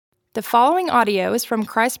The following audio is from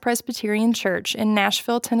Christ Presbyterian Church in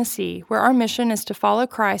Nashville, Tennessee, where our mission is to follow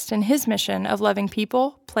Christ in his mission of loving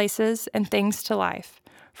people, places, and things to life.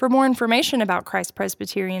 For more information about Christ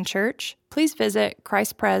Presbyterian Church, please visit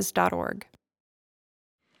christpres.org.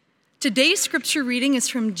 Today's scripture reading is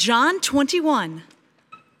from John 21,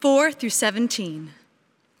 4 through 17.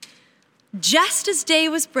 Just as day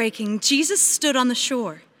was breaking, Jesus stood on the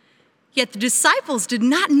shore. Yet the disciples did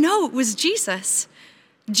not know it was Jesus.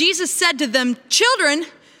 Jesus said to them, "Children,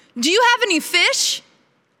 do you have any fish?"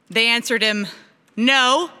 They answered him,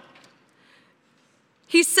 "No."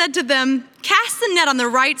 He said to them, "Cast the net on the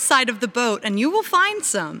right side of the boat, and you will find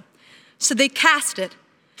some." So they cast it,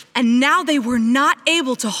 and now they were not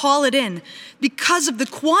able to haul it in because of the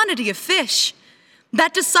quantity of fish.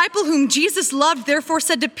 That disciple whom Jesus loved therefore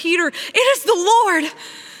said to Peter, "It is the Lord."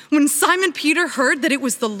 When Simon Peter heard that it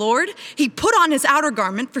was the Lord, he put on his outer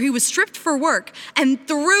garment, for he was stripped for work, and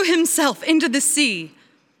threw himself into the sea.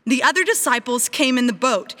 The other disciples came in the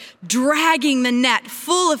boat, dragging the net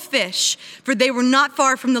full of fish, for they were not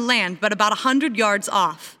far from the land, but about 100 yards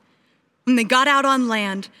off. When they got out on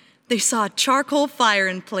land, they saw a charcoal fire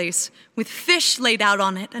in place, with fish laid out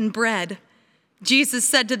on it and bread. Jesus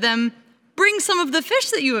said to them, "Bring some of the fish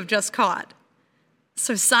that you have just caught."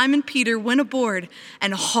 So Simon Peter went aboard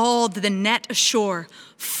and hauled the net ashore,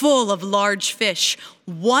 full of large fish,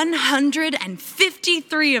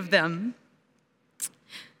 153 of them.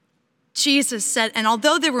 Jesus said, and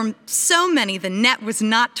although there were so many, the net was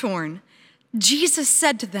not torn. Jesus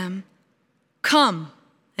said to them, "Come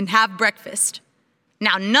and have breakfast."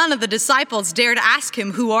 Now none of the disciples dared ask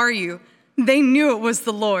him, "Who are you?" They knew it was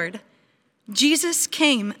the Lord. Jesus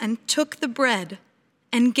came and took the bread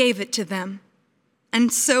and gave it to them,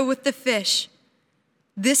 and so with the fish.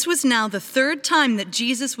 This was now the third time that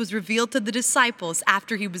Jesus was revealed to the disciples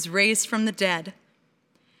after he was raised from the dead.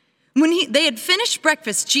 When they had finished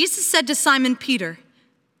breakfast, Jesus said to Simon Peter,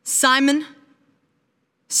 "Simon,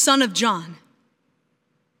 son of John,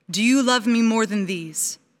 do you love me more than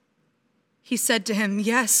these?" He said to him,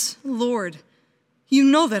 "Yes, Lord, you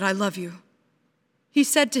know that I love you." He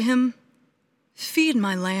said to him, "Feed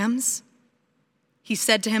my lambs." He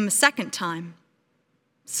said to him a second time,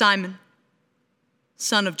 "Simon,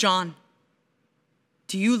 son of John,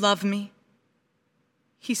 do you love me?"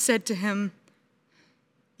 He said to him,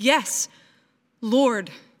 "Yes, Lord,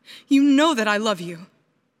 you know that I love you."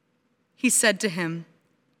 He said to him,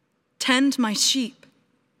 "Tend my sheep."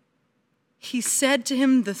 He said to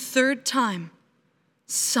him the third time,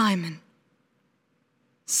 "Simon,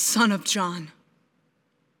 son of John,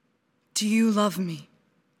 do you love me?"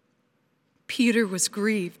 Peter was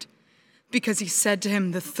grieved because he said to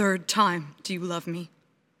him the third time, "Do you love me?"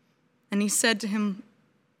 And he said to him,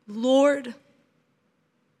 "Lord,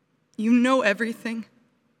 you know everything.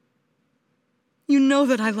 You know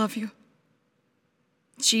that I love you."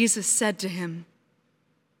 Jesus said to him,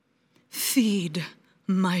 "Feed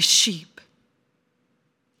my sheep."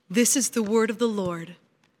 This is the word of the Lord.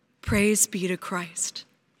 Praise be to Christ.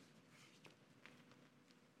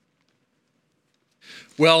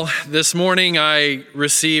 Well, this morning I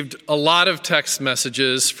received a lot of text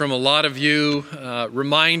messages from a lot of you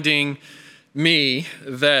reminding me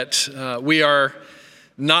that we are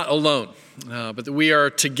not alone, but that we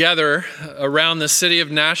are together around the city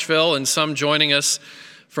of Nashville, and some joining us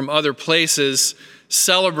from other places,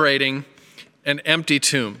 celebrating an empty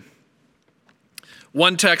tomb.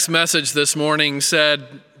 One text message this morning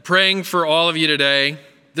said, "Praying for all of you today.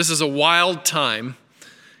 This is a wild time.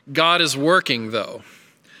 God is working, though."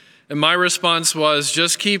 And my response was,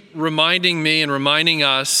 just keep reminding me and reminding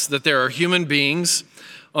us that there are human beings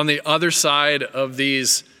on the other side of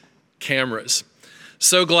these cameras.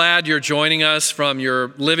 So glad you're joining us from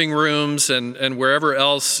your living rooms and wherever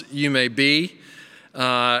else you may be.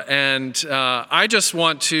 I just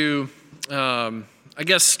want to,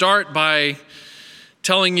 start by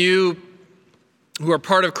telling you who are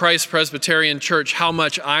part of Christ Presbyterian Church how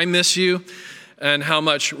much I miss you and how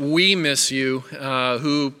much we miss you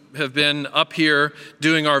who have been up here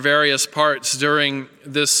doing our various parts during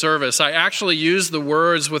this service. I actually used the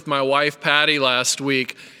words with my wife, Patty, last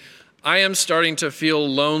week. I am starting to feel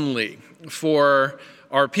lonely for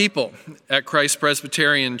our people at Christ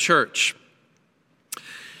Presbyterian Church.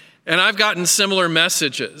 And I've gotten similar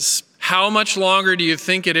messages. How much longer do you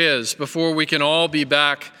think it is before we can all be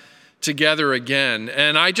back together again?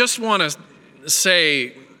 And I just want to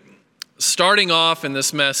say, starting off in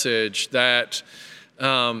this message, that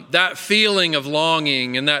that feeling of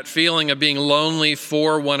longing and that feeling of being lonely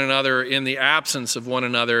for one another in the absence of one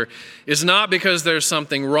another is not because there's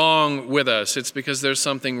something wrong with us. It's because there's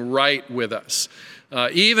something right with us.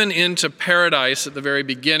 Even into paradise at the very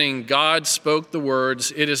beginning, God spoke the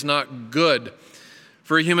words, "It is not good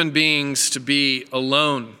for human beings to be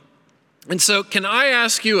alone." And so can I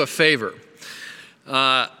ask you a favor?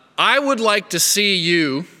 I would like to see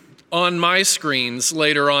you on my screens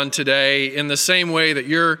later on today in the same way that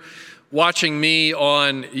you're watching me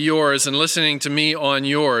on yours and listening to me on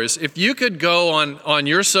yours. If you could go on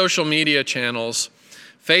your social media channels,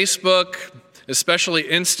 Facebook, especially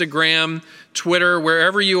Instagram, Twitter,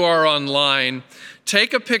 wherever you are online,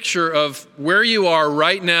 take a picture of where you are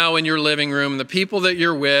right now in your living room, the people that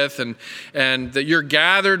you're with and that you're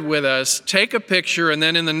gathered with us. Take a picture, and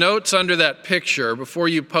then in the notes under that picture, before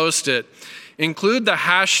you post it, include the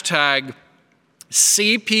hashtag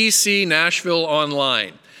CPC Nashville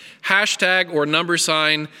Online. Hashtag or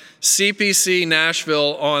 # CPC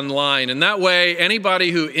Nashville Online. And that way,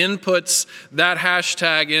 anybody who inputs that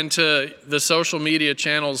hashtag into the social media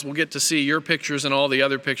channels will get to see your pictures and all the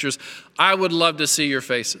other pictures. I would love to see your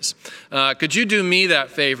faces. Could you do me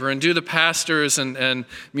that favor and do the pastors and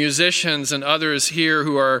musicians and others here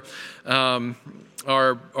who are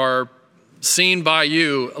seen by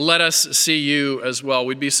you? Let us see you as well.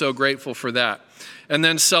 We'd be so grateful for that. And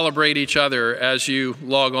then celebrate each other as you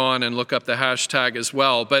log on and look up the hashtag as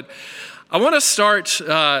well. But I want to start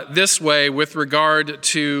this way with regard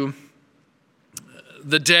to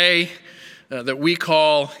the day that we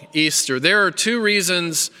call Easter. There are two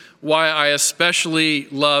reasons why I especially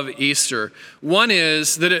love Easter. One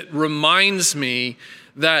is that it reminds me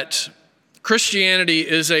that Christianity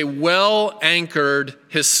is a well-anchored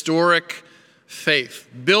historic faith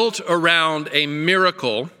built around a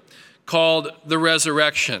miracle called the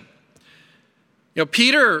resurrection. You know,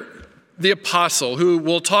 Peter, the apostle, who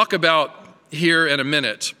we'll talk about here in a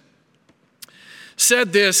minute,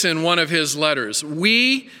 said this in one of his letters: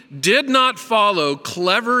 "We did not follow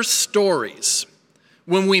clever stories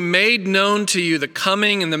when we made known to you the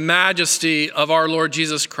coming and the majesty of our Lord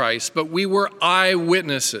Jesus Christ, but we were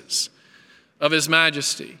eyewitnesses of his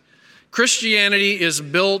majesty." Christianity is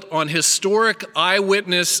built on historic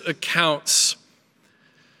eyewitness accounts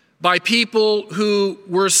by people who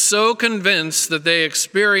were so convinced that they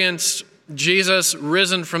experienced Jesus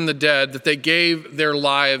risen from the dead that they gave their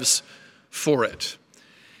lives for it.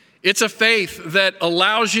 It's a faith that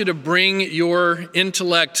allows you to bring your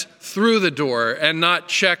intellect through the door and not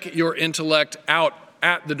check your intellect out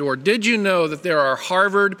at the door. Did you know that there are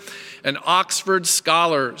Harvard and Oxford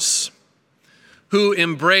scholars who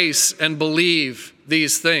embrace and believe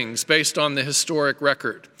these things based on the historic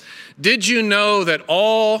record? Did you know that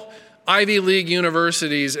all Ivy League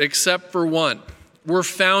universities, except for one, were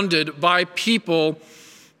founded by people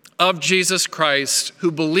of Jesus Christ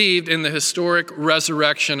who believed in the historic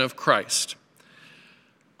resurrection of Christ?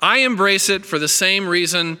 I embrace it for the same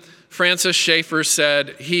reason Francis Schaeffer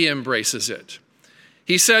said he embraces it.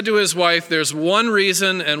 He said to his wife, "There's one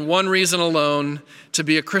reason and one reason alone to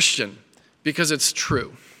be a Christian, because it's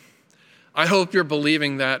true." I hope you're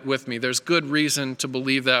believing that with me. There's good reason to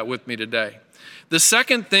believe that with me today. The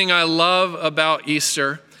second thing I love about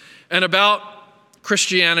Easter and about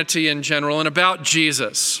Christianity in general and about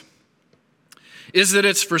Jesus is that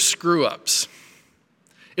it's for screw-ups.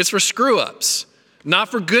 It's for screw-ups, not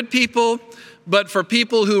for good people, but for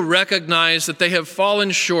people who recognize that they have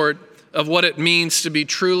fallen short of what it means to be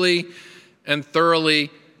truly and thoroughly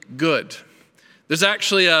good. There's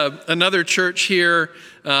actually another church here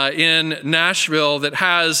in Nashville that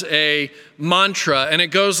has a mantra, and it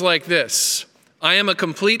goes like this: "I am a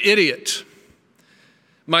complete idiot.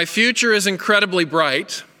 My future is incredibly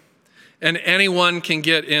bright, and anyone can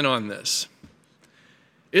get in on this."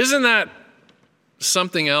 Isn't that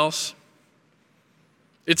something else?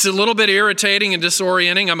 It's a little bit irritating and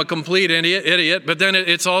disorienting. I'm a complete idiot, but then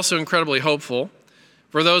it's also incredibly hopeful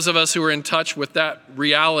for those of us who are in touch with that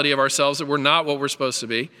reality of ourselves, that we're not what we're supposed to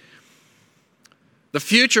be. The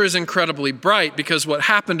future is incredibly bright because what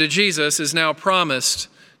happened to Jesus is now promised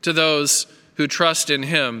to those who trust in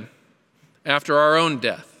him after our own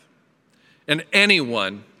death. And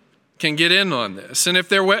anyone can get in on this. And if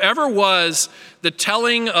there ever was the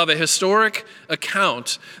telling of a historic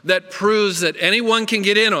account that proves that anyone can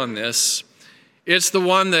get in on this, it's the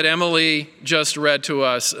one that Emily just read to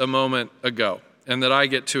us a moment ago, and that I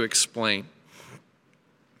get to explain.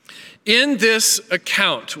 In this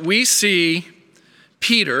account, we see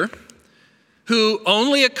Peter, who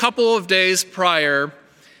only a couple of days prior,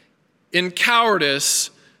 in cowardice,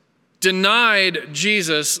 denied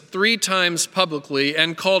Jesus 3 times publicly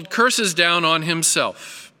and called curses down on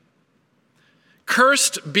himself.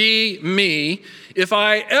 "Cursed be me if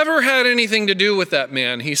I ever had anything to do with that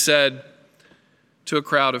man," he said to a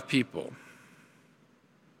crowd of people.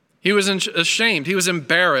 He was ashamed. He was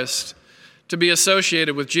embarrassed to be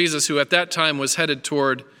associated with Jesus, who at that time was headed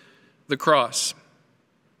toward the cross.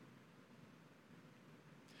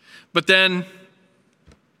 But then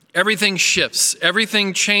everything shifts,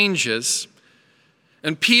 everything changes.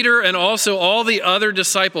 And Peter and also all the other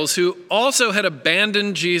disciples who also had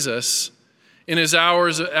abandoned Jesus in his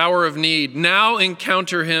hour of need now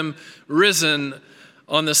encounter him risen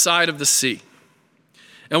on the side of the sea.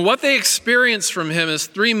 And what they experience from him is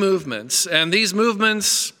three movements. And these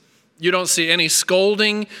movements, you don't see any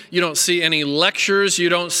scolding, you don't see any lectures, you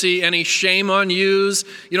don't see any shame on yous,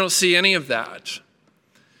 you don't see any of that.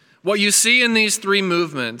 What you see in these three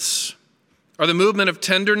movements are the movement of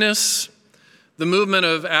tenderness, the movement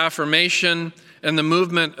of affirmation, and the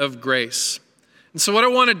movement of grace. And so what I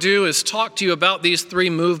want to do is talk to you about these three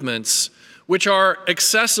movements, which are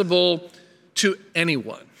accessible to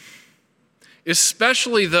anyone,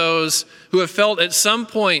 especially those who have felt at some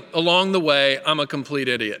point along the way, I'm a complete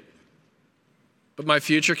idiot. But my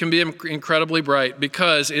future can be incredibly bright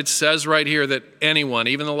because it says right here that anyone,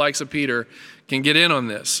 even the likes of Peter, can get in on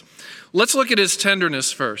this. Let's look at his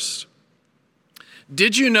tenderness first.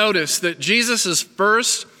 Did you notice that Jesus'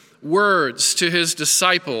 first words to his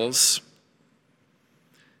disciples,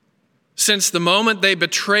 since the moment they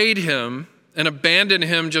betrayed him and abandoned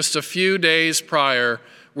him just a few days prior,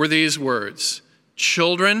 were these words,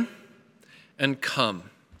 children and come.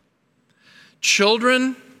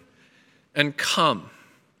 Children and come.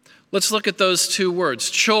 Let's look at those two words.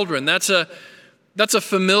 Children, that's a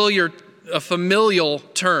familial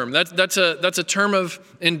term. That's a term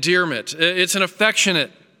of endearment. It's an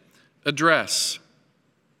affectionate address.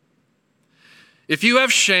 If you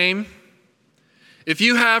have shame, if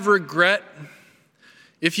you have regret,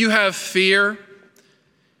 if you have fear,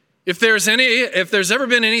 if there's ever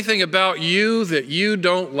been anything about you that you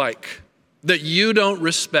don't like, that you don't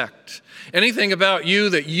respect, anything about you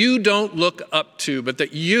that you don't look up to, but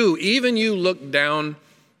that you look down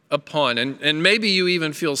upon, and maybe you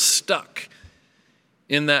even feel stuck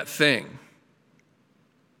in that thing.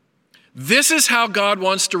 This is how God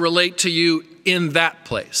wants to relate to you in that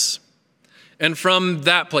place. And from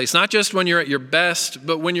that place, not just when you're at your best,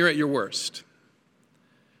 but when you're at your worst.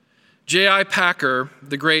 J.I. Packer,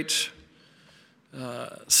 the great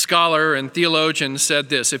scholar and theologian, said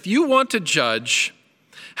this: if you want to judge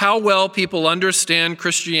how well people understand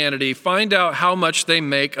Christianity, find out how much they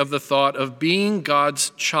make of the thought of being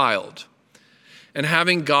God's child and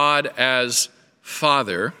having God as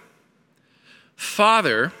Father.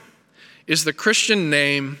 Father is the Christian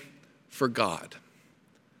name for God.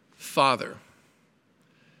 Father.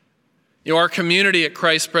 You know, our community at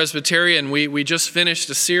Christ Presbyterian, we just finished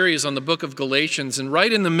a series on the book of Galatians, and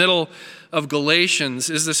right in the middle of Galatians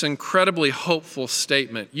is this incredibly hopeful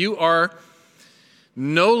statement. You are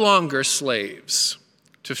no longer slaves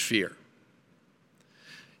to fear.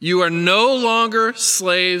 You are no longer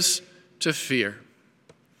slaves to fear,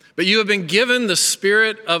 but you have been given the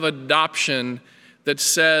spirit of adoption that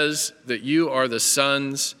says that you are the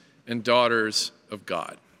sons and daughters of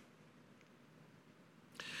God.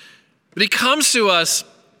 But he comes to us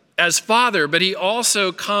as Father, but he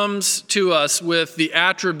also comes to us with the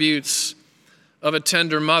attributes of a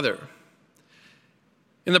tender mother.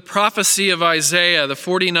 In the prophecy of Isaiah, the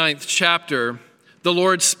 49th chapter, the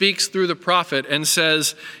Lord speaks through the prophet and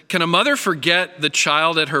says, "Can a mother forget the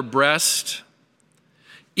child at her breast?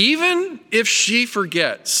 Even if she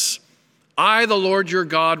forgets, I, the Lord your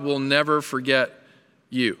God, will never forget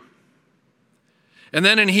you." And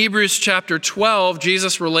then in Hebrews chapter 12,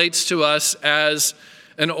 Jesus relates to us as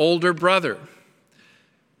an older brother.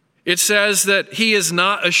 It says that he is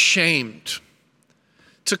not ashamed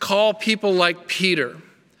to call people like Peter,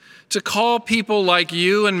 to call people like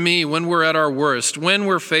you and me when we're at our worst, when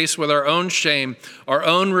we're faced with our own shame, our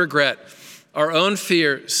own regret, our own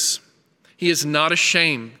fears. He is not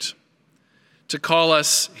ashamed to call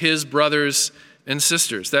us his brothers and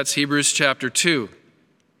sisters. That's Hebrews chapter 2.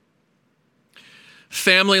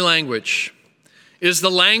 Family language is the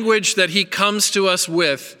language that he comes to us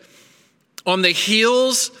with on the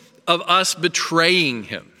heels of us betraying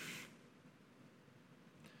him.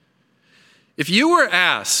 If you were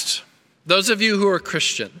asked, those of you who are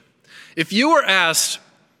Christian, if you were asked,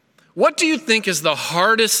 what do you think is the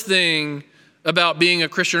hardest thing about being a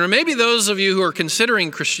Christian? Or maybe those of you who are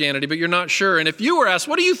considering Christianity, but you're not sure. And if you were asked,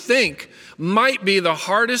 what do you think might be the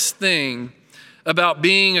hardest thing about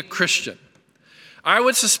being a Christian? I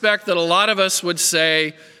would suspect that a lot of us would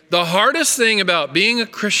say the hardest thing about being a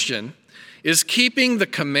Christian is keeping the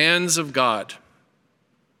commands of God.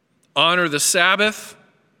 Honor the Sabbath,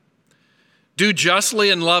 Do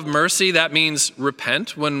justly and love mercy. That means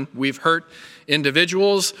repent when we've hurt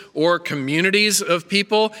individuals or communities of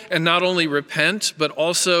people, and not only repent, but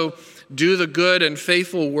also do the good and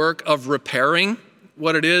faithful work of repairing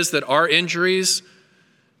what it is that our injuries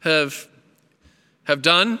have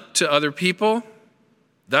done to other people.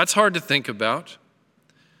 That's hard to think about.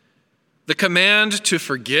 The command to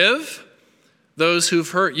forgive those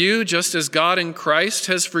who've hurt you, just as God in Christ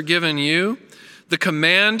has forgiven you. The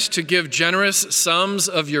command to give generous sums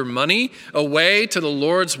of your money away to the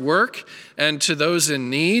Lord's work and to those in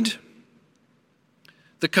need.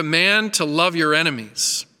 The command to love your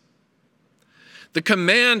enemies. The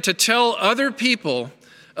command to tell other people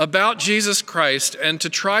about Jesus Christ and to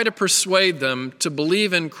try to persuade them to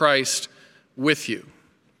believe in Christ with you.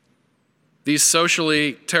 These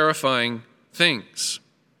socially terrifying things.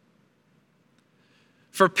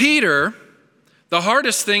 For Peter, the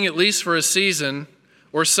hardest thing, at least for a season,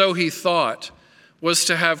 or so he thought, was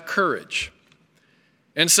to have courage.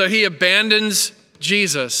 And so he abandons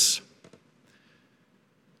Jesus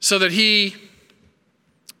so that he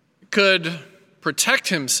could protect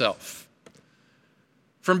himself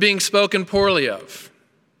from being spoken poorly of,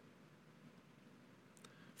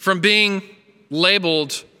 from being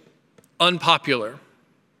labeled unpopular.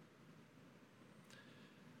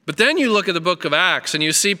 But then you look at the book of Acts and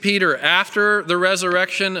you see Peter after the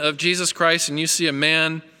resurrection of Jesus Christ, and you see a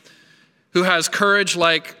man who has courage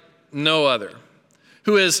like no other,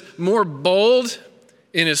 who is more bold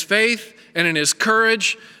in his faith and in his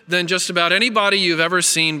courage than just about anybody you've ever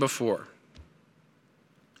seen before.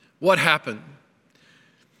 What happened?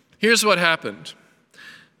 Here's what happened.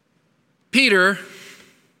 Peter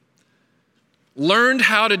learned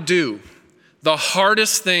how to do the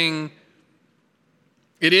hardest thing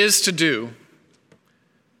it is to do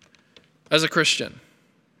as a Christian.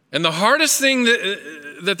 And the hardest thing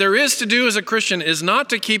that there is to do as a Christian is not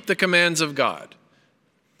to keep the commands of God.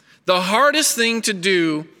 The hardest thing to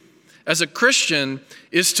do as a Christian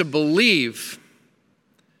is to believe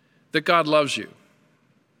that God loves you.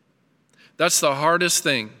 That's the hardest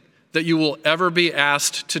thing that you will ever be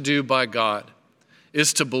asked to do by God,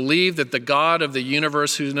 is to believe that the God of the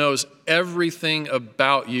universe, who knows everything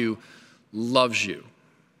about you, loves you.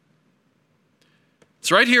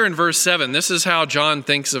 It's right here in verse 7. This is how John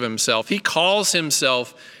thinks of himself. He calls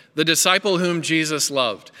himself the disciple whom Jesus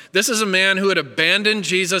loved. This is a man who had abandoned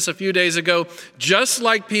Jesus a few days ago, just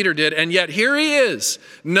like Peter did, and yet here he is,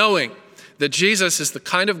 knowing that Jesus is the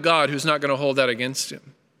kind of God who's not going to hold that against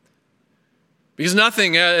him. Because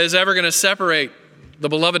nothing is ever going to separate the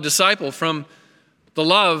beloved disciple from the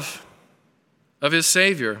love of his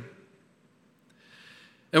Savior.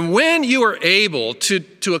 And when you are able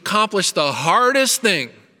to accomplish the hardest thing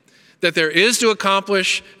that there is to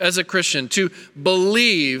accomplish as a Christian, to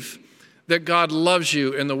believe that God loves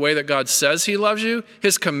you in the way that God says he loves you,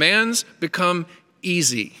 his commands become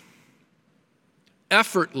easy,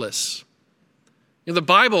 effortless. You know, the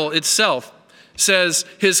Bible itself says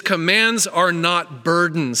his commands are not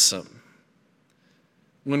burdensome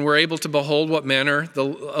when we're able to behold what manner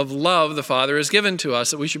of love the Father has given to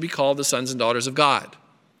us, that we should be called the sons and daughters of God.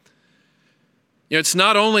 You know, it's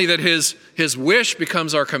not only that his wish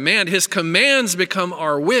becomes our command, his commands become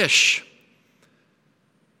our wish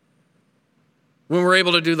when we're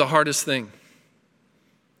able to do the hardest thing,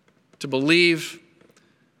 to believe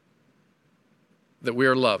that we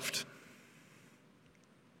are loved.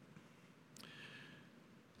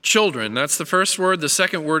 Children, that's the first word. The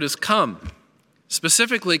second word is come.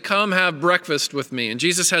 Specifically, come have breakfast with me. And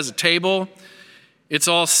Jesus has a table. It's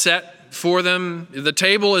all set for them. The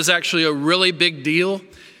table is actually a really big deal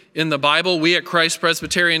in the Bible. We at Christ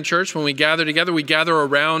Presbyterian Church, when we gather together, we gather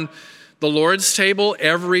around the Lord's table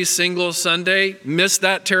every single Sunday. Miss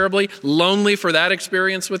that terribly. Lonely for that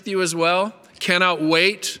experience with you as well. Cannot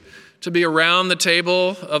wait to be around the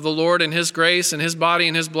table of the Lord and his grace and his body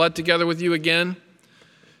and his blood together with you again.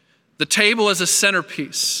 The table is a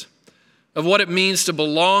centerpiece of what it means to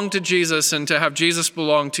belong to Jesus and to have Jesus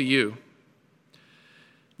belong to you.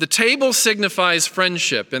 The table signifies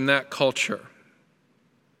friendship in that culture.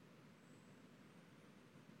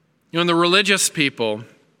 You know, in the religious people,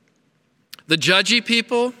 the judgy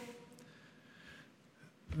people,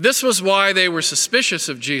 this was why they were suspicious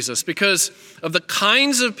of Jesus, because of the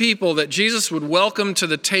kinds of people that Jesus would welcome to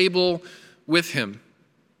the table with him.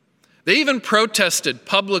 They even protested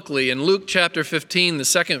publicly in Luke chapter 15, the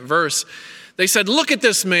second verse. They said, "Look at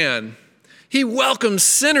this man. He welcomes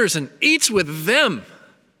sinners and eats with them."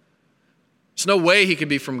 There's no way he could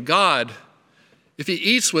be from God if he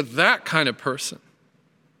eats with that kind of person.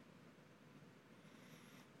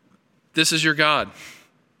 This is your God.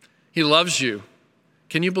 He loves you.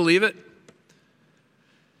 Can you believe it?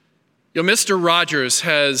 Mr. Rogers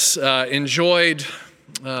has enjoyed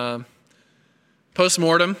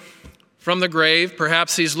post-mortem from the grave.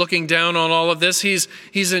 Perhaps he's looking down on all of this.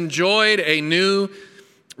 He's enjoyed a new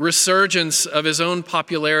resurgence of his own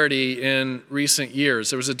popularity in recent years.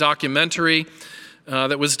 There was a documentary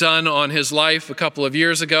that was done on his life a couple of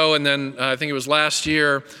years ago, and then I think it was last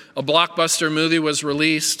year, a blockbuster movie was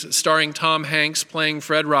released starring Tom Hanks playing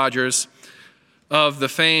Fred Rogers of the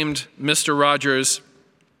famed Mr. Rogers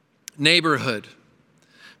Neighborhood.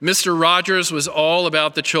 Mr. Rogers was all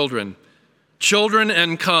about the children. Children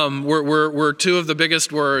and come were two of the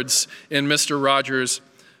biggest words in Mr. Rogers'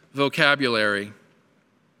 vocabulary.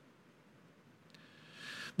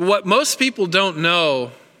 But what most people don't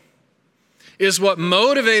know is what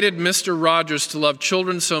motivated Mr. Rogers to love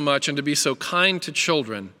children so much and to be so kind to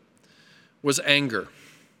children was anger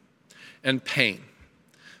and pain.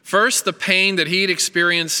 First, the pain that he'd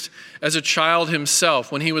experienced as a child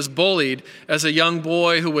himself when he was bullied as a young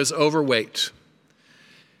boy who was overweight.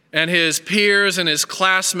 And his peers and his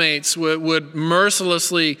classmates would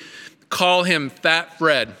mercilessly call him Fat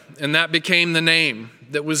Fred, and that became the name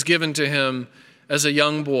that was given to him as a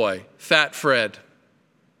young boy, Fat Fred.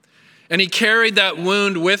 And he carried that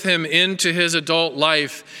wound with him into his adult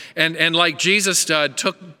life, and like Jesus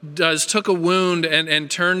took a wound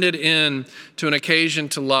and turned it into an occasion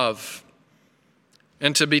to love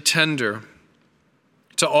and to be tender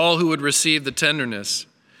to all who would receive the tenderness.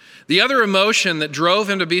 The other emotion that drove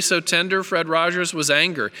him to be so tender, Fred Rogers, was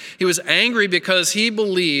anger. He was angry because he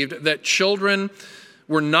believed that children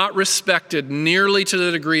were not respected nearly to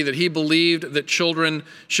the degree that he believed that children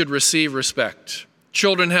should receive respect.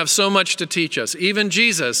 Children have so much to teach us. Even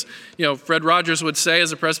Jesus, Fred Rogers would say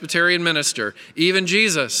as a Presbyterian minister, even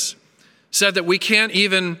Jesus said that we can't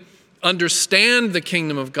even understand the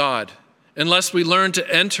kingdom of God unless we learn to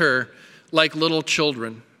enter like little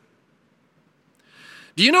children.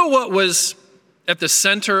 Do you know what was at the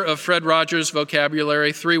center of Fred Rogers'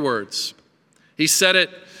 vocabulary? 3 words. He said it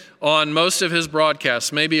on most of his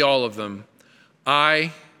broadcasts, maybe all of them.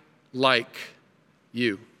 I like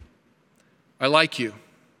you. I like you.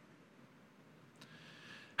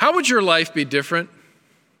 How would your life be different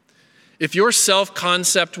if your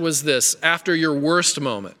self-concept was this after your worst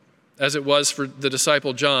moment, as it was for the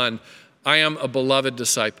disciple John? I am a beloved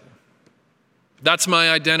disciple. That's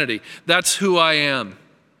my identity. That's who I am.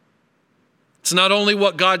 It's not only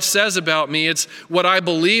what God says about me, it's what I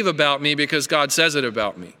believe about me because God says it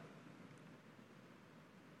about me.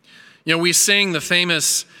 We sing the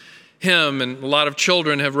famous hymn, and a lot of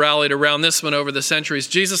children have rallied around this one over the centuries.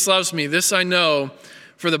 Jesus loves me, this I know,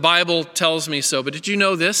 for the Bible tells me so. But did you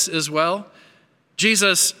know this as well?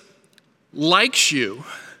 Jesus likes you.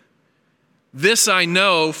 This I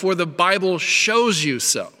know, for the Bible shows you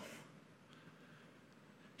so.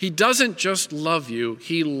 He doesn't just love you,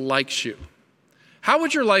 he likes you. How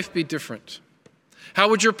would your life be different? How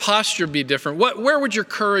would your posture be different? Where would your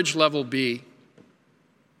courage level be?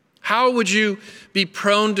 How would you be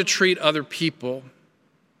prone to treat other people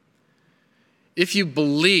if you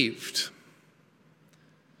believed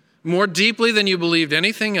more deeply than you believed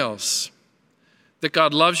anything else that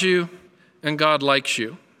God loves you and God likes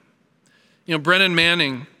you? Brennan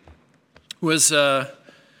Manning was, as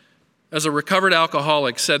a recovered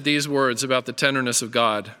alcoholic, said these words about the tenderness of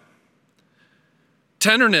God.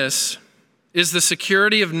 Tenderness is the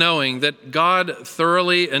security of knowing that God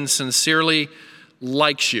thoroughly and sincerely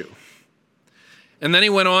likes you. And then he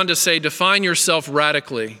went on to say, define yourself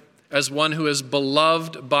radically as one who is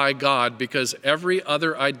beloved by God because every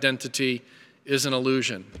other identity is an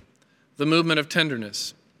illusion. The movement of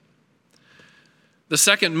tenderness. The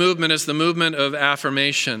second movement is the movement of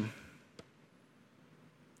affirmation.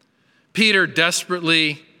 Peter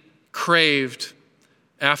desperately craved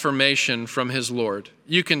affirmation from his Lord.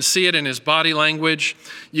 You can see it in his body language.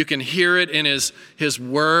 You can hear it in his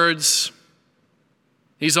words.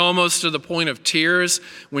 He's almost to the point of tears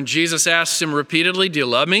when Jesus asks him repeatedly, do you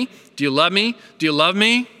love me? Do you love me? Do you love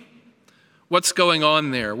me? What's going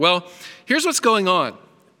on there? Well, here's what's going on.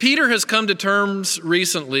 Peter has come to terms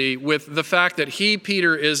recently with the fact that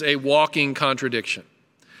Peter, is a walking contradiction.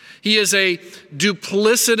 He is a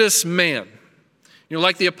duplicitous man.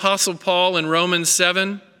 Like the Apostle Paul in Romans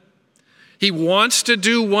 7, he wants to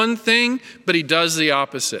do one thing, but he does the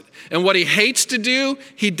opposite. And what he hates to do,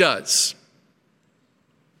 he does.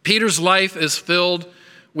 Peter's life is filled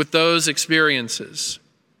with those experiences.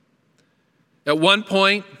 At one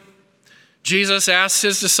point, Jesus asked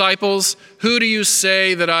his disciples, who do you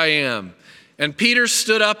say that I am? And Peter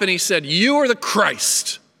stood up and he said, you are the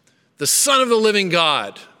Christ, the Son of the living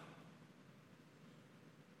God.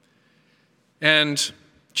 And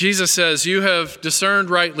Jesus says, "You have discerned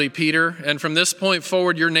rightly, Peter, and from this point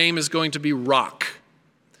forward, your name is going to be Rock.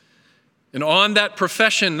 And on that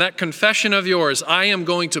profession, that confession of yours, I am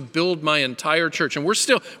going to build my entire church." And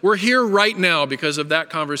we're here right now because of that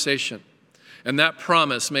conversation and that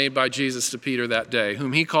promise made by Jesus to Peter that day,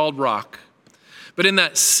 whom he called Rock. But in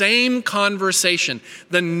that same conversation,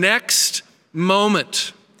 the next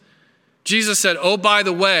moment, Jesus said, "Oh, by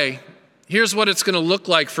the way, here's what it's going to look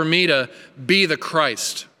like for me to be the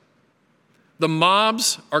Christ. The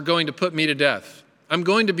mobs are going to put me to death. I'm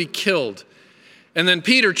going to be killed." And then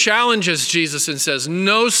Peter challenges Jesus and says,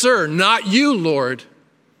 "No, sir, not you, Lord.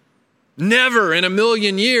 Never in a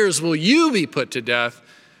million years will you be put to death.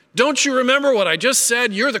 Don't you remember what I just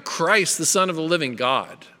said? You're the Christ, the Son of the living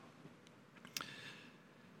God."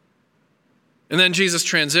 And then Jesus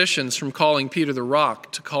transitions from calling Peter the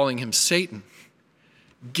Rock to calling him Satan.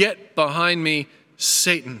 "Get behind me,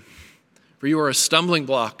 Satan, for you are a stumbling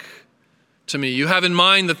block to me. You have in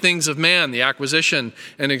mind the things of man, the acquisition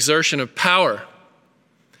and exertion of power.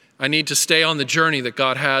 I need to stay on the journey that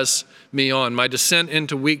God has me on. My descent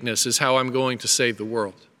into weakness is how I'm going to save the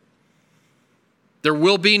world. There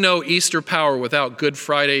will be no Easter power without Good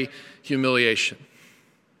Friday humiliation."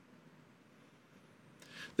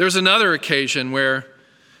 There's another occasion where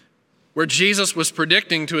Jesus was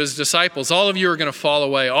predicting to his disciples, "All of you are going to fall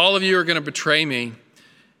away. All of you are going to betray me."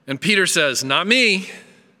 And Peter says, "Not me.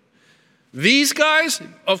 These guys,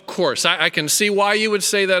 of course, I can see why you would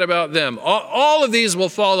say that about them. All of these will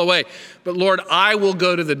fall away. But Lord, I will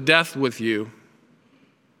go to the death with you."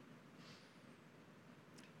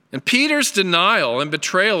 And Peter's denial and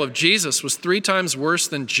betrayal of Jesus was 3 times worse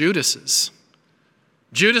than Judas's.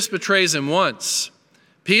 Judas betrays him once.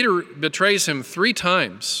 Peter betrays him 3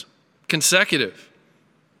 times, consecutive,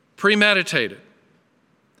 premeditated.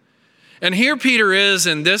 And here Peter is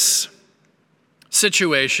in this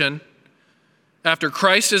situation. After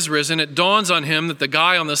Christ is risen, it dawns on him that the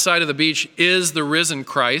guy on the side of the beach is the risen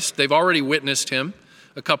Christ. They've already witnessed him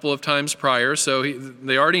a couple of times prior, so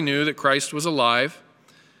they already knew that Christ was alive.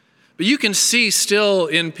 But you can see still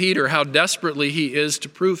in Peter how desperately he is to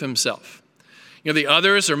prove himself. The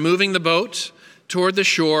others are moving the boat toward the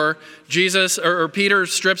shore. Peter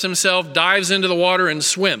strips himself, dives into the water, and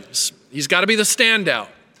swims. He's got to be the standout.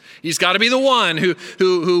 He's got to be the one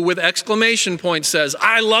who with exclamation points says,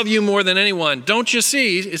 "I love you more than anyone." Don't you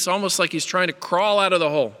see? It's almost like he's trying to crawl out of the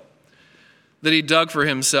hole that he dug for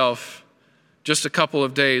himself just a couple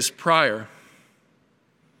of days prior.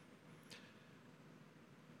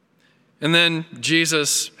 And then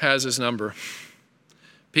Jesus has his number.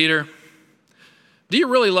 "Peter, do you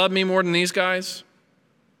really love me more than these guys?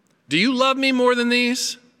 Do you love me more than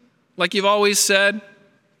these? Like you've always said?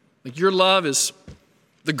 Like your love is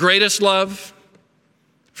the greatest love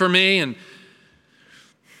for me?" And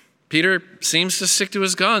Peter seems to stick to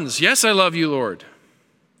his guns. "Yes, I love you, Lord."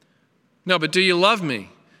 "No, but do you love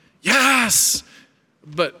me?" "Yes,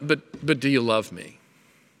 but do you love me?"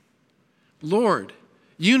 "Lord,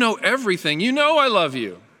 you know everything. You know I love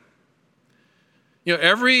you."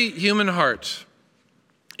 Every human heart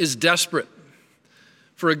is desperate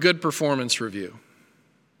for a good performance review.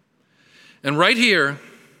 And right here,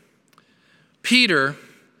 Peter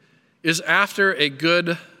is after a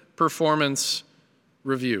good performance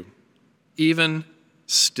review, even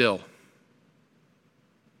still.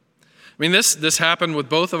 This happened with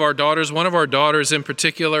both of our daughters. One of our daughters in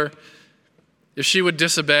particular, if she would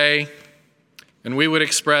disobey and we would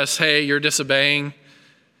express, "Hey, you're disobeying,"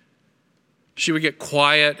 she would get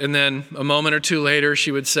quiet, and then a moment or two later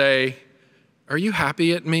she would say, "Are you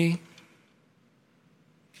happy at me?"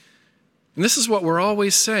 And this is what we're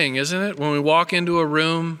always saying, isn't it? When we walk into a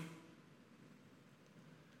room,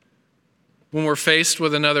 when we're faced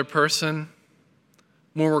with another person,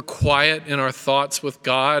 when we're quiet in our thoughts with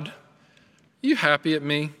God, "Are you happy at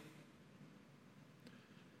me?"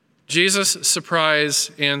 Jesus'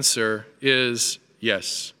 surprise answer is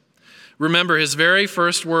yes. Remember his very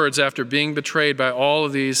first words after being betrayed by all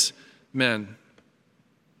of these men.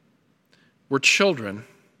 "We're children,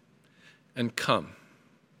 and come."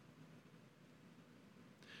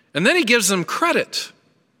 And then he gives them credit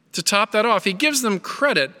to top that off. He gives them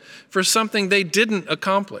credit for something they didn't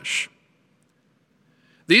accomplish.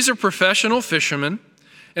 These are professional fishermen,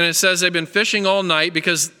 and it says they've been fishing all night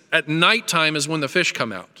because at nighttime is when the fish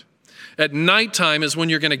come out. At nighttime is when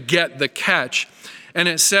you're going to get the catch. And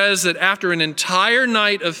it says that after an entire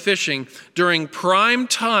night of fishing during prime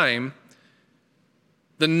time,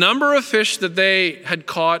 the number of fish that they had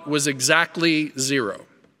caught was exactly 0.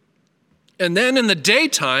 And then in the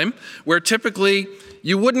daytime, where typically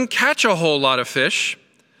you wouldn't catch a whole lot of fish,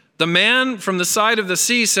 the man from the side of the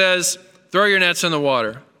sea says, throw your nets in the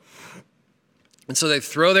water. And so they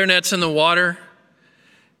throw their nets in the water,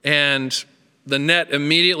 and the net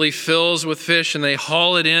immediately fills with fish, and they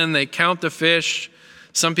haul it in, they count the fish.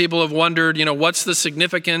 Some people have wondered, what's the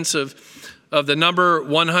significance of the number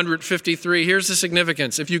 153? Here's the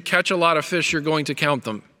significance. If you catch a lot of fish, you're going to count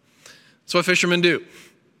them. That's what fishermen do.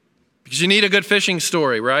 Because you need a good fishing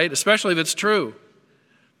story, right? Especially if it's true.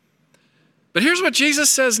 But here's what Jesus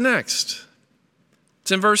says next.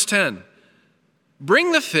 It's in verse 10.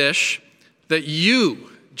 Bring the fish that you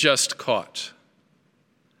just caught.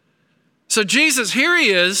 So Jesus, here he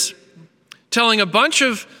is, telling a bunch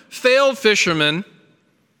of failed fishermen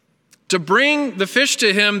to bring the fish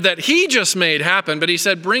to him that he just made happen, but he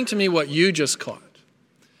said, bring to me what you just caught.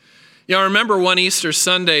 I remember one Easter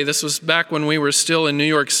Sunday, this was back when we were still in New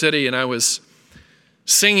York City, and I was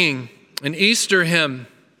singing an Easter hymn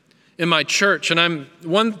in my church, and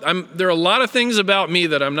there are a lot of things about me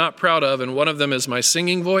that I'm not proud of, and one of them is my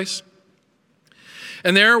singing voice.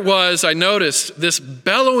 And I noticed this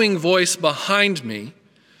bellowing voice behind me,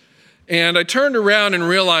 and I turned around and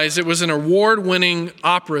realized it was an award-winning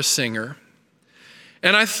opera singer.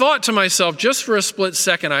 And I thought to myself, just for a split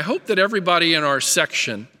second, I hope that everybody in our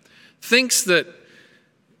section thinks that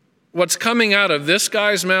what's coming out of this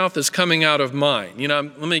guy's mouth is coming out of mine.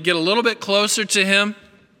 Let me get a little bit closer to him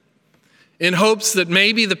in hopes that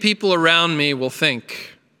maybe the people around me will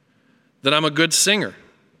think that I'm a good singer.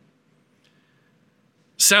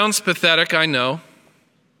 Sounds pathetic, I know.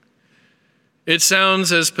 It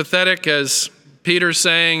sounds as pathetic as Peter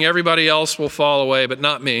saying, everybody else will fall away, but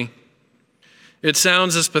not me. It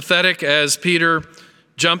sounds as pathetic as Peter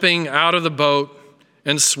jumping out of the boat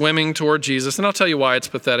and swimming toward Jesus. And I'll tell you why it's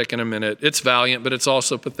pathetic in a minute. It's valiant, but it's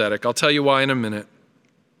also pathetic. I'll tell you why in a minute.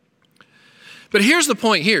 But here's the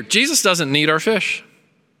point here. Jesus doesn't need our fish.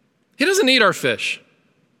 He doesn't need our fish.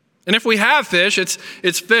 And if we have fish,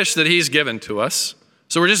 it's fish that he's given to us.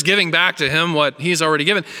 So we're just giving back to him what he's already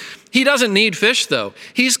given. He doesn't need fish, though.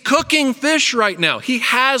 He's cooking fish right now. He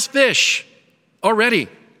has fish already.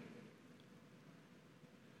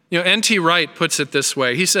 N.T. Wright puts it this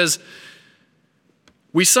way. He says,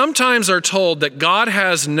 we sometimes are told that God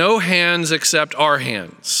has no hands except our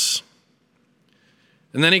hands.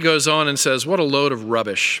 And then he goes on and says, what a load of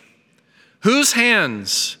rubbish. Whose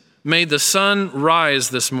hands made the sun rise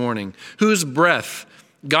this morning? Whose breath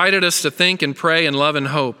guided us to think and pray and love and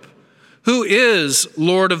hope? Who is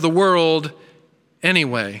Lord of the world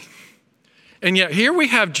anyway? And yet here we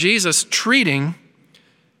have Jesus treating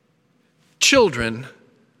children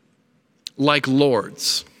like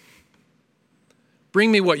lords.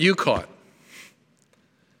 Bring me what you caught.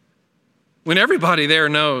 When everybody there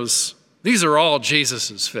knows these are all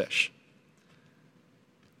Jesus's fish.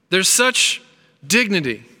 There's such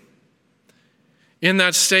dignity in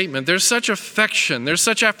that statement. There's such affection. There's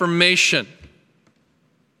such affirmation.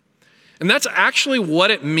 And that's actually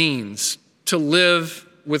what it means to live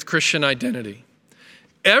with Christian identity.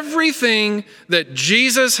 Everything that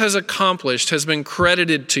Jesus has accomplished has been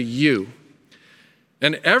credited to you.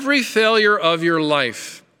 And every failure of your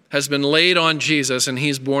life has been laid on Jesus, and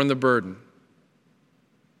he's borne the burden.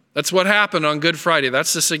 That's what happened on Good Friday.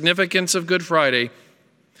 That's the significance of Good Friday.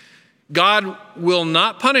 God will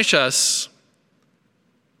not punish us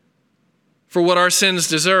for what our sins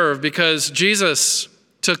deserve because Jesus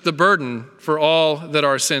took the burden for all that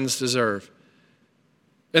our sins deserve.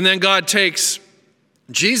 And then God takes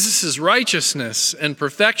Jesus' righteousness and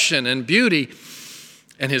perfection and beauty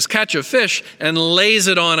and his catch of fish and lays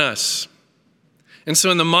it on us. And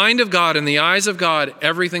so in the mind of God, in the eyes of God,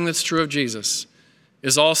 everything that's true of Jesus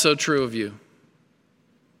is also true of you.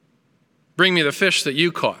 Bring me the fish that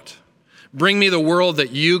you caught. Bring me the world that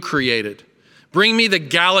you created. Bring me the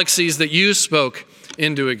galaxies that you spoke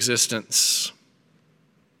into existence.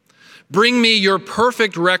 Bring me your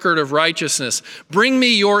perfect record of righteousness. Bring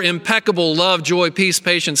me your impeccable love, joy, peace,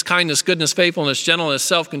 patience, kindness, goodness, faithfulness, gentleness,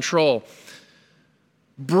 self-control.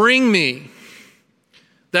 Bring me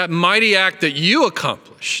that mighty act that you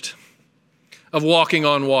accomplished of walking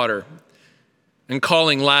on water and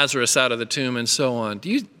calling Lazarus out of the tomb and so on. Do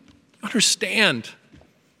you understand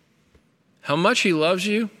how much he loves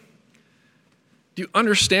you? Do you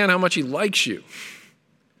understand how much he likes you?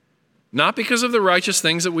 Not because of the righteous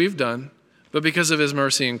things that we've done, but because of his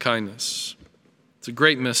mercy and kindness. It's a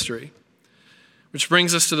great mystery. Which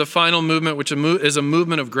brings us to the final movement, which is a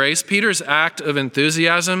movement of grace. Peter's act of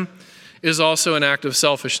enthusiasm is also an act of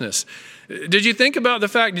selfishness. Did you think about the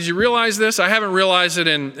fact, did you realize this? I haven't realized it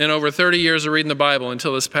in over 30 years of reading the Bible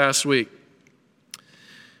until this past week.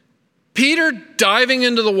 Peter diving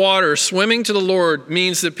into the water, swimming to the Lord,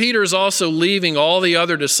 means that Peter is also leaving all the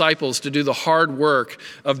other disciples to do the hard work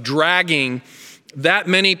of dragging that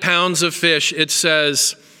many pounds of fish, it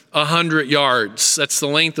says 100 yards. That's the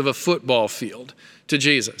length of a football field, to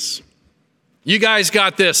Jesus. You guys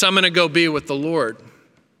got this. I'm going to go be with the Lord.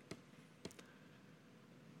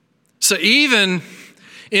 So even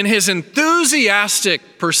in his enthusiastic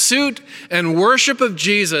pursuit and worship of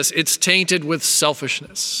Jesus, it's tainted with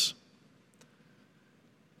selfishness.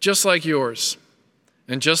 Just like yours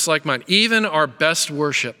and just like mine. Even our best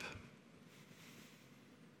worship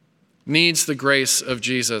needs the grace of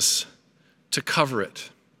Jesus to cover it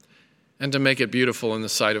and to make it beautiful in the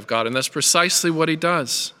sight of God. And that's precisely what he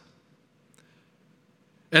does.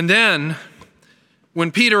 And then, when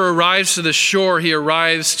Peter arrives to the shore, he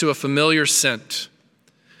arrives to a familiar scent,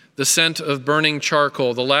 the scent of burning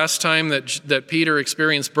charcoal. The last time that Peter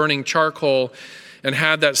experienced burning charcoal and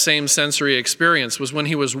had that same sensory experience was when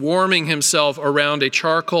he was warming himself around a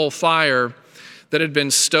charcoal fire that had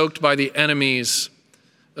been stoked by the enemies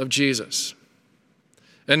of Jesus.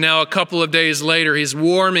 And now a couple of days later, he's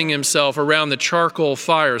warming himself around the charcoal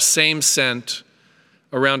fire, same scent,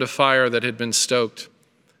 around a fire that had been stoked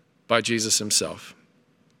by Jesus himself.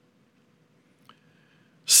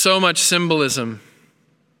 So much symbolism,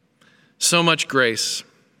 so much grace.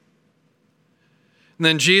 And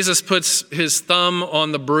then Jesus puts his thumb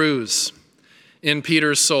on the bruise in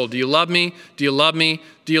Peter's soul. Do you love me? Do you love me?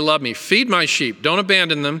 Do you love me? Feed my sheep. Don't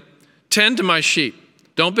abandon them. Tend to my sheep.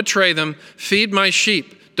 Don't betray them. Feed my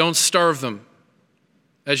sheep. Don't starve them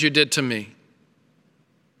as you did to me.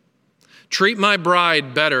 Treat my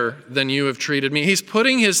bride better than you have treated me. He's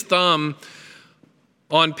putting his thumb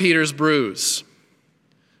on Peter's bruise.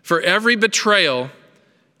 For every betrayal,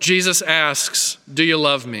 Jesus asks, do you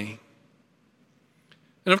love me?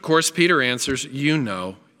 And of course, Peter answers, you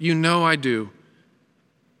know I do.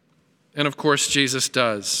 And of course, Jesus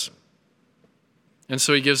does. And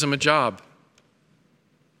so he gives him a job.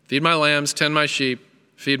 Feed my lambs, tend my sheep,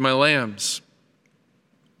 feed my lambs.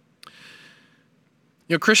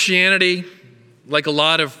 You know, Christianity, like a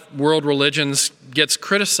lot of world religions, gets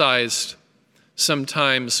criticized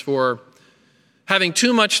sometimes for having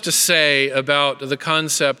too much to say about the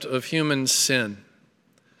concept of human sin.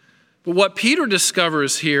 But what Peter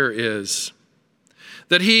discovers here is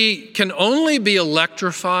that he can only be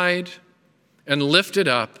electrified and lifted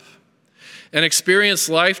up and experience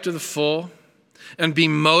life to the full and be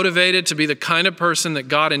motivated to be the kind of person that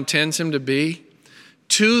God intends him to be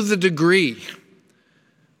to the degree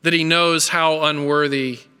that he knows how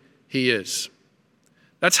unworthy he is.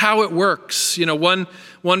 That's how it works. You know,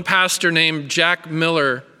 one pastor named Jack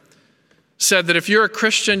Miller said that if you're a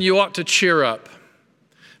Christian, you ought to cheer up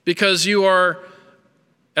because you are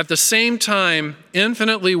at the same time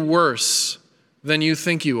infinitely worse than you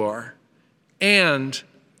think you are and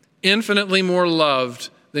infinitely more loved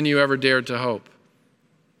than you ever dared to hope.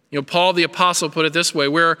 You know, Paul the Apostle put it this way,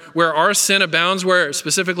 where our sin abounds, where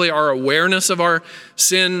specifically our awareness of our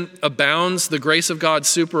sin abounds, the grace of God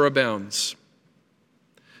superabounds.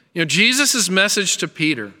 You know, Jesus' message to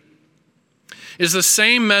Peter is the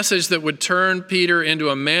same message that would turn Peter into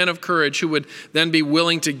a man of courage who would then be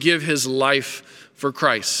willing to give his life for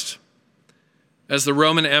Christ, as the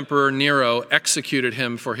Roman Emperor Nero executed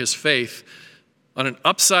him for his faith on an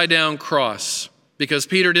upside-down cross, because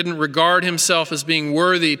Peter didn't regard himself as being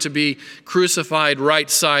worthy to be crucified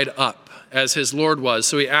right side up, as his Lord was.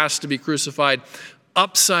 So he asked to be crucified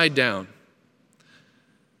upside down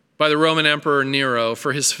by the Roman Emperor Nero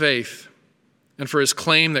for his faith and for his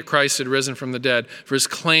claim that Christ had risen from the dead, for his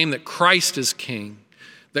claim that Christ is king,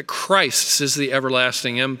 that Christ is the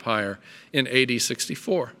everlasting empire in AD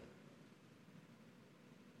 64.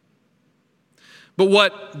 But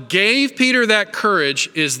what gave Peter that courage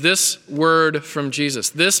is this word from Jesus,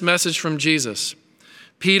 this message from Jesus.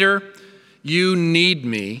 Peter, you need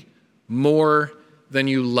me more than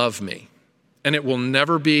you love me, and it will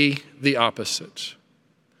never be the opposite.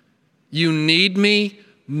 You need me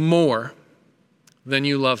more than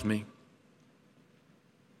you love me.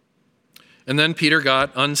 And then Peter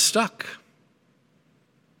got unstuck.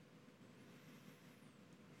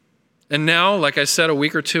 And now, like I said a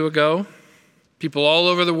week or two ago, people all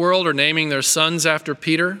over the world are naming their sons after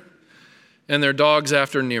Peter and their dogs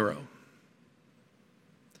after Nero.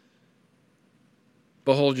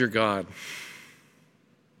 Behold your God.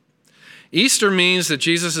 Easter means that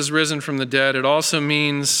Jesus is risen from the dead. It also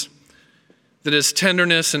means that his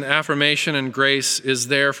tenderness and affirmation and grace is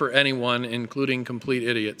there for anyone, including complete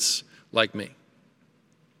idiots like me.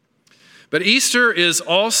 But Easter is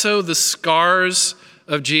also the scars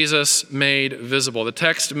of Jesus made visible. The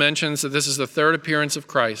text mentions that this is the third appearance of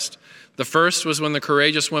Christ. The first was when the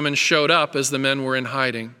courageous women showed up as the men were in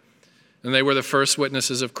hiding, and they were the first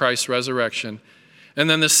witnesses of Christ's resurrection. And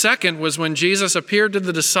then the second was when Jesus appeared to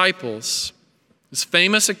the disciples, this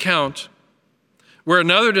famous account where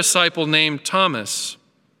another disciple named Thomas,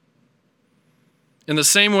 in the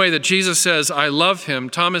same way that Jesus says, I love him,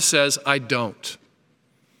 Thomas says, I don't.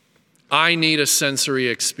 I need a sensory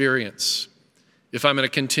experience if I'm going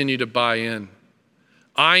to continue to buy in.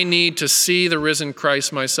 I need to see the risen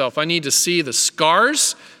Christ myself. I need to see the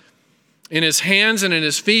scars in his hands and in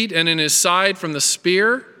his feet and in his side from the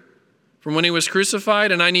spear from when he was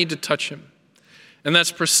crucified, and I need to touch him. And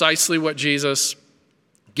that's precisely what Jesus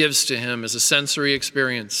gives to him as a sensory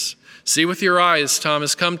experience. See with your eyes,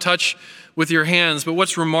 Thomas, come touch with your hands. But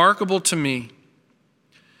what's remarkable to me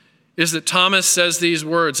is that Thomas says these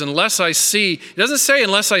words, unless I see, he doesn't say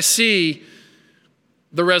unless I see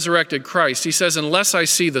the resurrected Christ. He says, unless I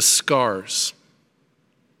see the scars,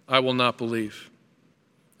 I will not believe.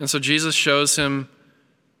 And so Jesus shows him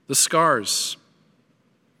the scars.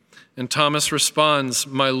 And Thomas responds,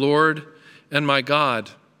 my Lord and my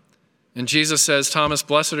God. And Jesus says, Thomas,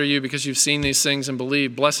 blessed are you because you've seen these things and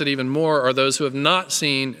believed. Blessed even more are those who have not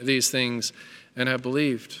seen these things and have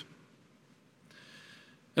believed.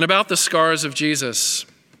 And about the scars of Jesus,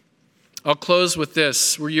 I'll close with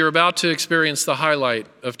this, where you're about to experience the highlight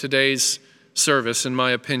of today's service, in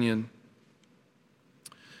my opinion.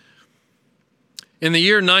 In the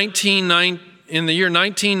year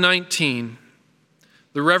 1919,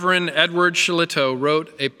 the Reverend Edward Shillito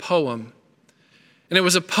wrote a poem. And it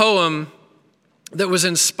was a poem that was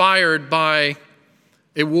inspired by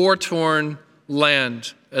a war-torn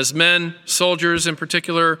land. As men, soldiers in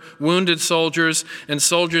particular, wounded soldiers, and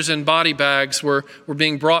soldiers in body bags were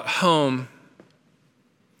being brought home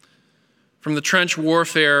from the trench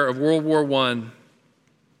warfare of World War I. And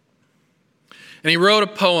he wrote a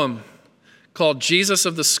poem called Jesus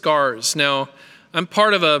of the Scars. Now, I'm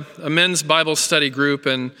part of a men's Bible study group,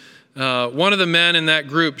 and one of the men in that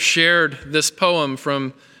group shared this poem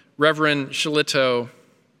from Reverend Shillito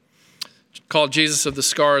called Jesus of the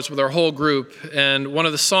Scars with our whole group. And one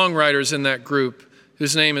of the songwriters in that group,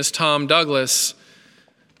 whose name is Tom Douglas,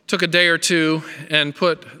 took a day or two and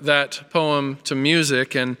put that poem to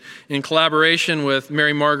music. And in collaboration with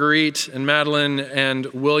Mary Marguerite and Madeline and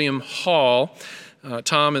William Hall,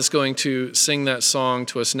 Tom is going to sing that song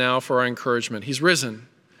to us now for our encouragement. He's risen,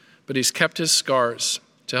 but he's kept his scars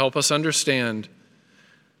to help us understand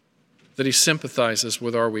that he sympathizes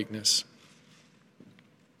with our weakness.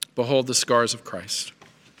 Behold the scars of Christ.